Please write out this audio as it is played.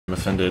I'm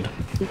offended.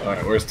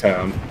 Alright, where's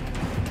town?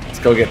 Let's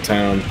go get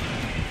town.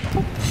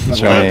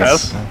 Show me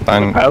areas.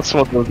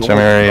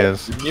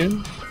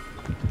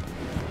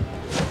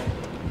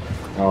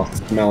 I'll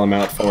smell them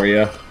out for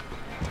you.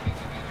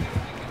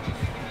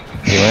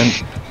 You win?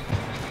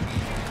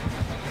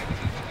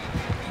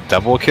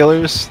 Double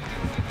killers?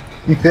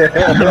 2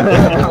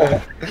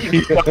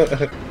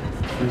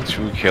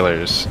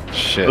 killers.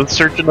 Shit. Let's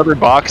search another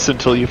box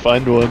until you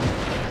find one.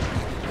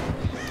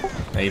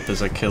 Ape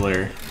is a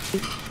killer.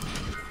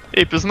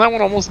 Ape, isn't that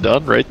one almost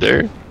done right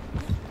there?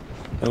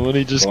 And when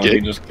he just He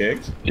kicked? just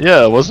kicked?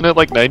 Yeah, wasn't it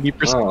like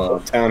 90%? Oh,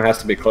 town has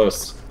to be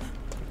close.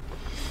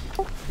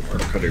 Where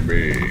could it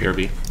be?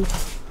 Kirby.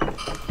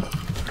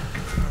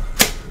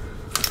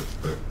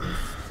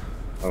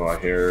 Oh, I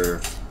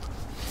hear...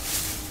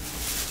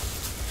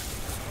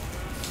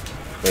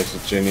 There's a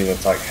Jenny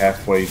that's like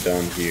halfway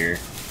done here.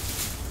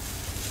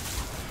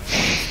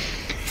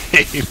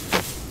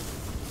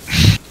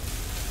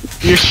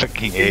 You're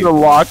Fucking in the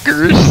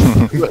lockers.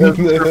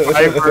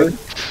 Survivor.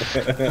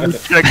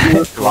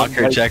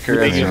 Locker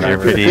checker. I mean, you're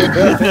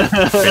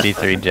pretty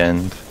 3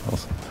 gen.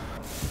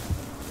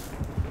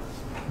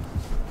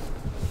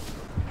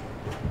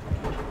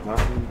 Not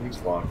in these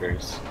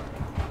lockers.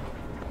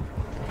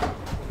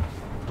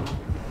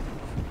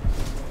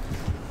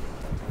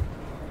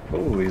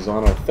 Oh, he's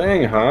on a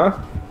thing, huh?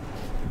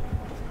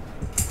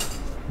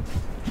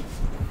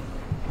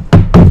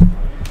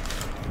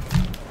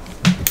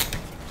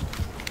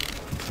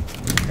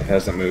 It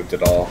hasn't moved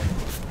at all.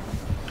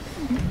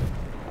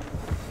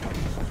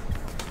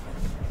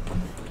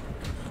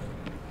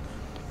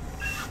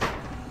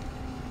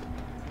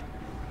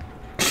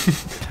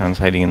 Town's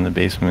hiding in the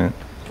basement.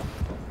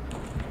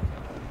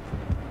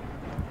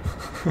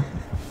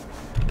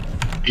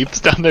 Ape's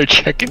down there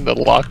checking the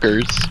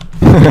lockers.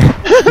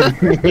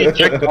 He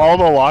checked all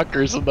the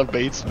lockers in the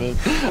basement.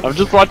 I'm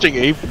just watching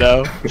Ape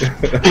now.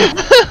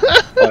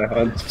 I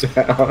hunched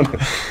down.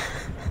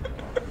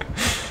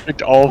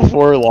 Checked all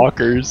 4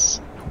 lockers.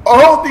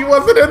 Oh, he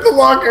wasn't in the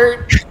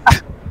locker!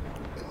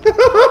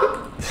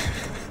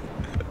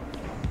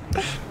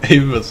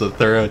 Ape was a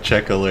thorough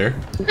checkler.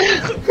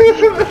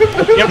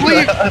 I can't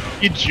believe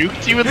he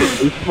juked you in the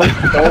basement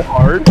so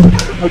hard.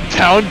 Like,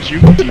 town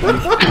juked you.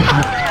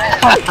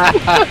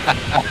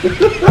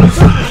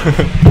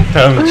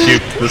 Town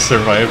juked the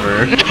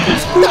survivor.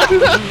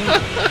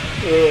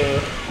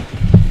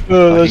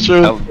 Oh, that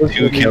shows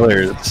 2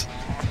 killers.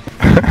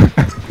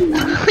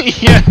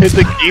 yeah,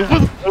 the game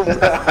was so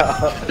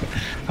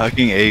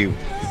Fucking Ape.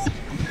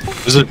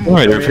 There's a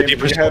point, they're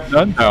 50%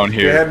 done down He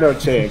here. had no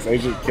chance.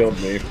 Agent killed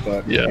me,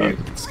 but Yeah. he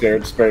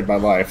spared my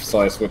life,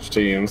 so I switched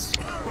teams.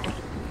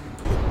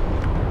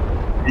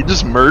 He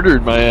just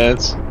murdered my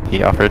ass.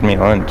 He offered me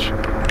lunch.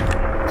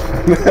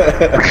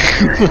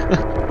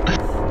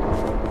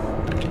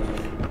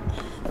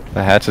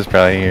 The hatch is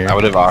probably here. I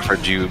would have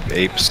offered you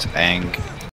Ape's Ang